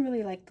 I didn't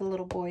really like the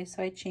little boy,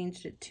 so I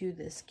changed it to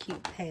this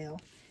cute pail.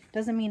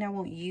 Doesn't mean I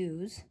won't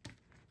use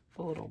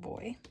the little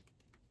boy.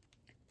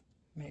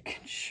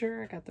 Making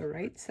sure I got the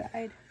right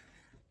side.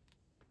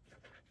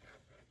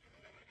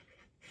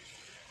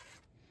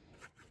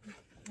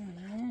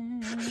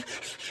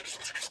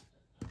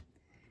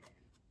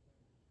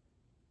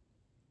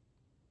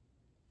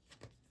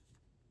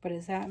 But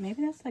is that,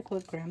 maybe that's like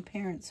what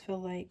grandparents feel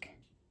like.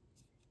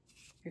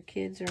 Your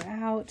kids are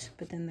out,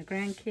 but then the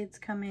grandkids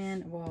come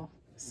in. Well,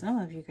 some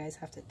of you guys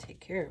have to take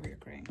care of your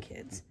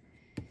grandkids.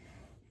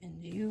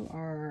 And you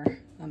are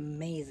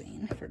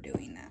amazing for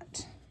doing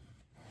that.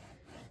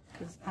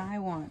 Because I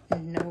want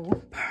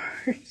no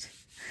part.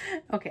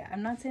 Okay,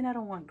 I'm not saying I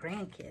don't want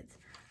grandkids.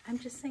 I'm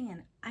just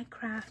saying I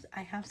craft.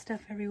 I have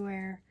stuff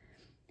everywhere.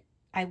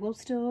 I will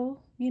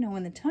still, you know,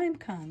 when the time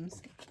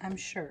comes, I'm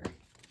sure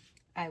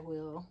I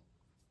will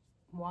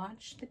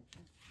watch the,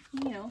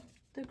 you know,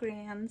 the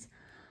grands.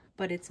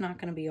 But it's not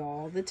going to be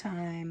all the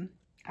time.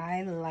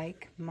 I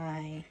like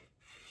my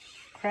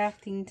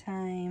crafting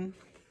time.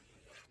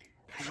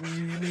 I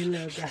really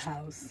love the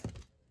house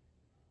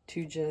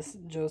to just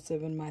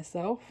Joseph and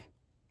myself.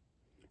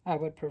 I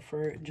would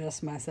prefer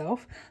just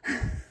myself.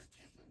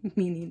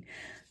 Meaning,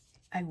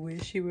 I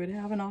wish he would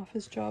have an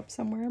office job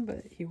somewhere,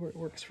 but he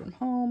works from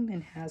home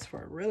and has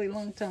for a really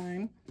long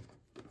time.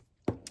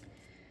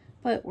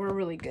 But we're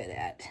really good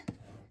at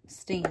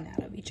staying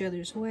out of each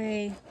other's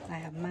way. I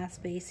have my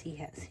space, he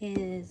has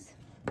his.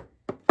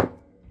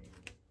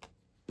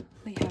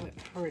 We have it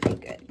pretty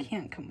good,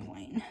 can't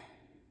complain.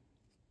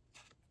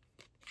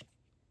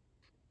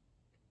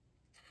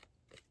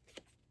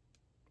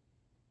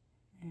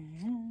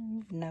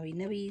 And nubby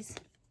nubbies.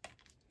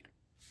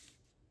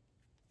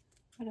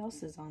 What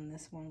else is on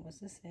this one? Was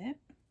this it?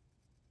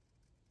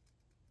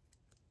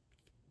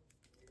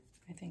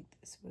 I think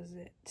this was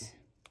it.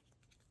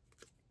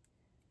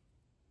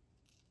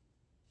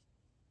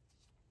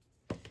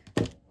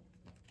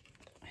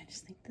 I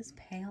just think this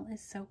pail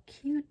is so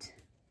cute.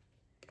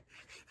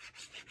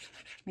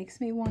 Makes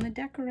me want to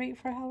decorate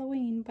for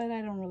Halloween, but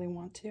I don't really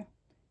want to.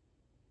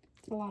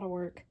 It's a lot of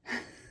work.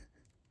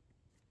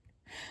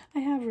 I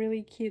have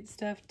really cute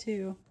stuff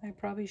too. I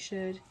probably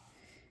should.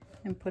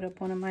 And put up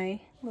one of my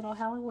little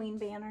Halloween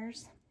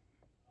banners.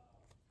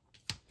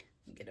 Let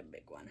me get a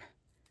big one.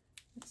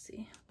 Let's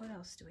see. What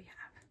else do we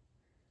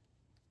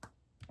have?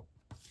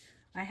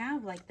 I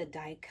have like the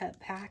die cut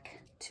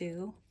pack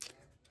too,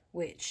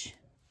 which,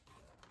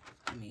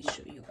 let me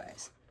show you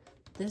guys.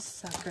 This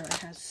sucker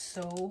has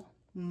so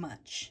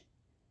much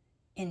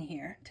in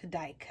here to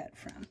die cut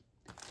from.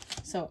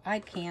 So I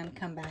can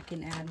come back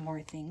and add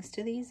more things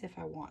to these if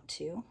I want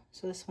to.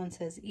 So this one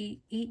says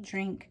eat,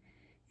 drink,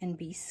 and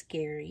be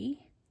scary.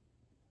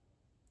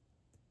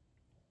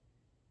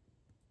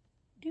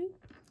 Doop.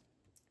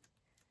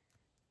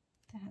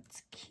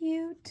 That's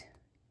cute.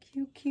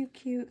 Cute, cute,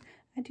 cute.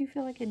 I do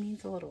feel like it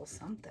needs a little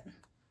something.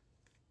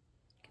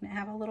 Can it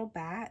have a little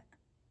bat?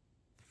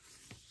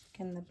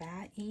 Can the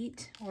bat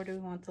eat? Or do we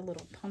want the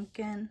little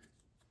pumpkin?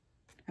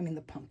 I mean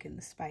the pumpkin,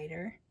 the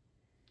spider.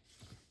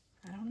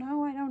 I don't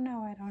know, I don't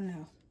know, I don't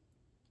know.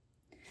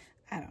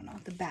 I don't know.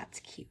 The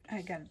bat's cute.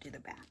 I gotta do the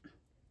bat.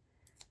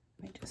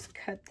 Let me just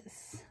cut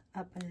this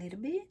up a little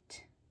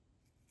bit.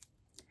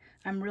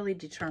 I'm really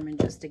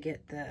determined just to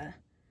get the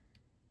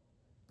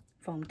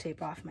foam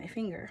tape off my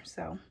finger,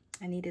 so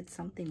I needed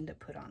something to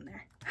put on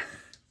there.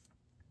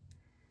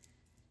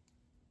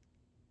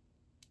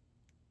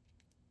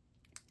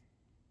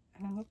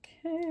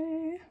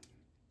 Okay.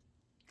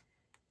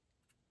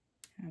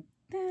 Like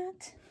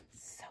that.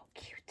 So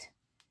cute.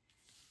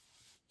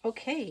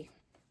 Okay.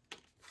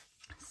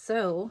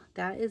 So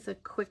that is a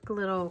quick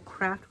little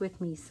craft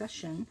with me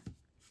session.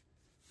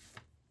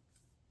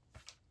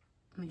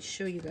 Let me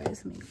show you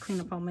guys. Let me clean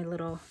up all my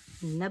little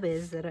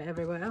nubbies that are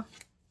everywhere.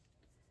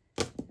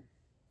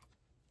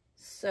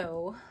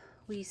 So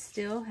we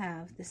still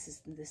have, this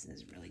is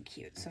really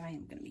cute, so I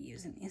am going to be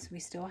using these. We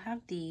still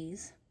have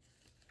these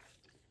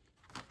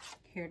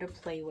here to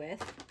play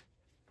with.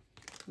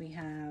 We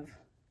have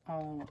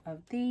all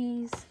of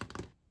these.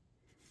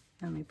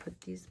 Let me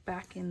put these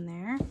back in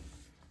there.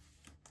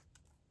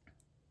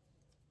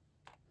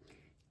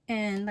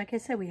 And like I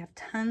said, we have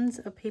tons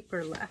of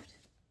paper left.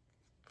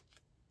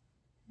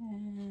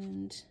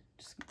 And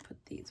just gonna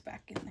put these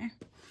back in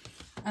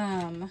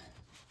there.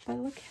 But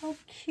look how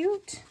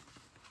cute.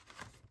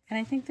 And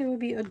I think they would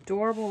be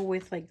adorable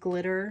with like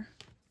glitter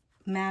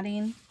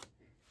matting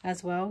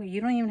as well.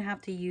 You don't even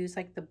have to use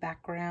like the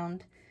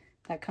background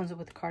that comes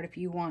with the card. If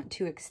you want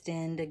to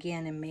extend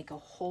again and make a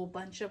whole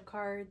bunch of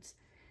cards,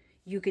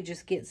 you could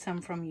just get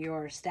some from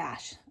your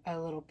stash. A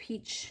little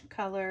peach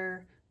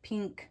color,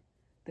 pink,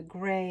 the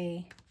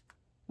gray,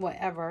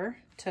 whatever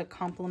to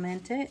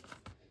complement it.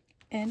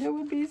 And it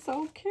would be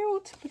so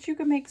cute. But you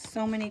could make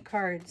so many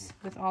cards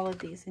with all of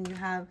these. And you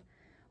have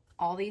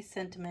all these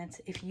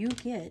sentiments. If you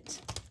get,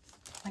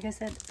 like I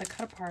said, the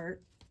cut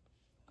apart,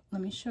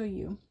 let me show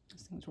you.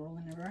 This thing's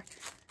rolling everywhere.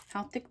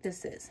 How thick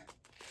this is.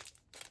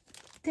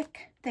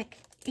 Thick, thick.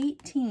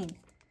 18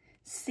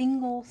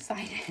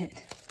 single-sided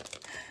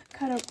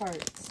cut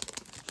aparts.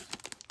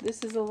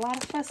 This is a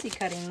lot of fussy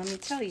cutting, let me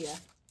tell you.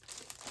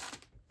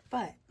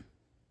 But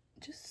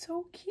just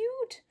so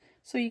cute.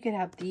 So you could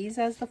have these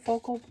as the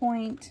focal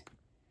point.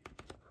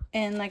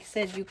 And like I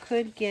said, you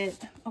could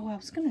get, oh, I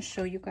was going to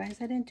show you guys.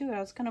 I didn't do it. I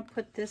was going to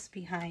put this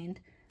behind,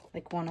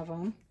 like one of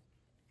them.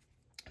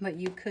 But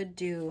you could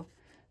do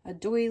a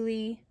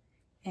doily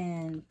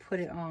and put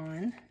it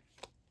on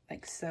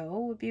like so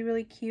would be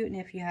really cute. And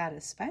if you had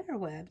a spider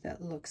web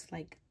that looks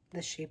like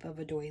the shape of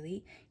a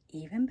doily,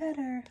 even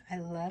better. I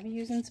love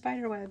using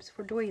spider webs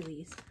for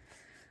doilies.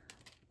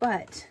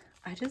 But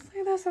I just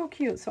think that's so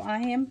cute. So I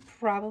am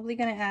probably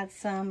going to add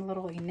some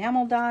little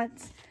enamel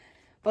dots.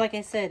 But like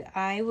I said,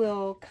 I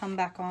will come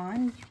back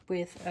on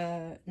with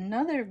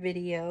another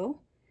video.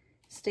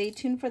 Stay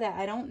tuned for that.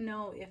 I don't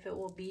know if it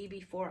will be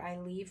before I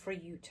leave for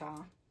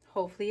Utah.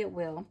 Hopefully it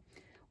will.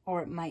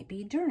 Or it might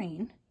be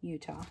during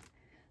Utah.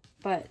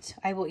 But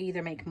I will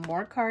either make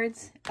more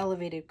cards,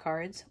 elevated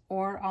cards,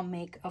 or I'll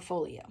make a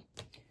folio.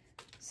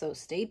 So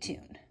stay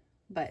tuned.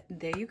 But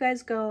there you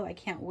guys go. I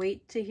can't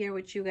wait to hear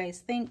what you guys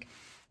think.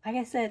 Like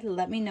I said,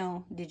 let me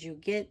know. Did you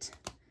get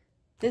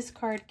this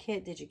card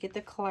kit? Did you get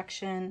the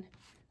collection?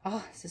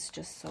 Oh, this is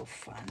just so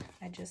fun.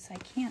 I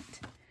can't.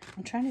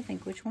 I'm trying to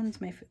think which one's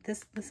my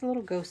favorite. This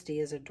little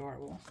ghosty is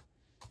adorable.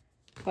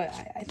 But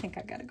I think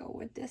I gotta go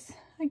with this.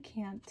 I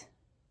can't.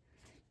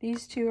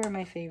 These two are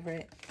my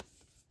favorite.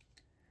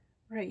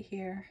 Right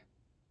here.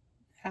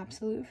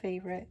 Absolute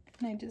favorite.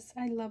 And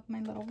I love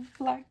my little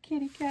black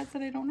kitty cats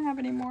that I don't have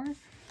anymore.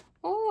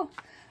 Oh,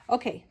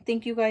 okay.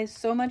 Thank you guys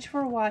so much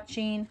for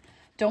watching.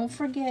 Don't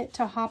forget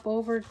to hop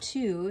over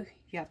to,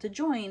 you have to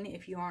join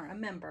if you aren't a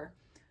member,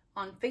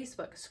 on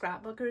Facebook,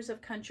 Scrapbookers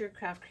of Country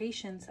Craft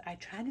Creations. I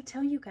try to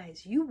tell you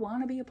guys, you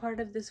want to be a part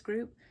of this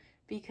group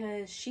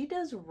because she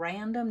does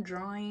random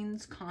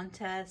drawings,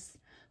 contests,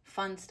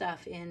 fun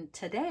stuff. And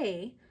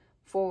today,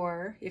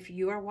 if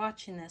you are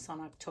watching this on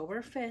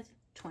October 5th,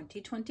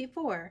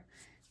 2024,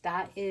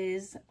 that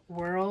is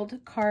World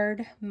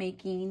Card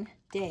Making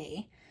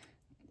Day.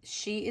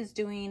 She is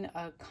doing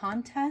a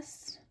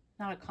contest,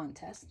 not a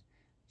contest,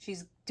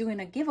 she's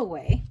doing a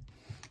giveaway,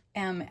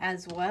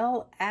 as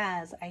well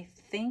as, I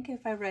think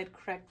if I read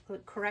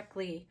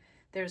correctly,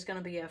 there's going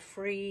to be a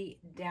free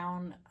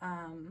download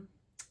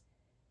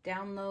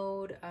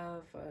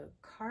of a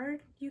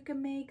card you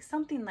can make,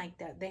 something like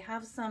that. They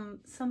have some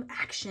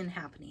action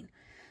happening.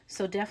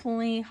 So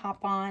definitely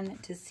hop on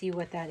to see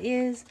what that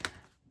is.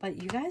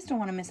 But you guys don't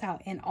want to miss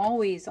out. And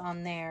always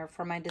on there,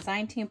 for my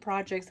design team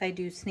projects, I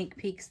do sneak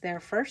peeks there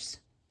first.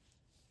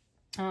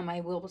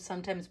 I will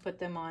sometimes put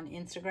them on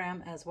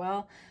Instagram as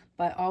well.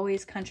 But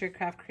always Country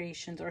Craft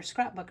Creations or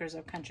Scrapbookers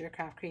of Country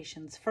Craft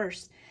Creations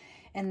first.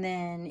 And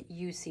then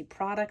you see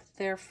product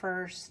there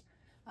first.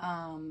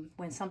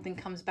 When something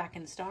comes back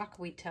in stock,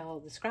 we tell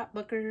the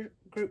Scrapbooker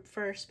group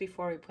first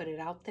before we put it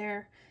out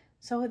there.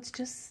 So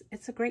it's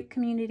a great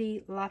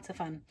community, lots of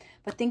fun.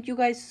 But thank you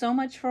guys so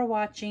much for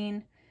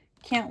watching.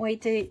 Can't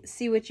wait to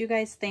see what you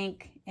guys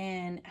think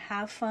and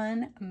have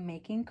fun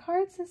making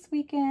cards this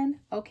weekend.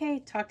 Okay,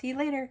 talk to you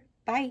later.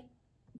 Bye.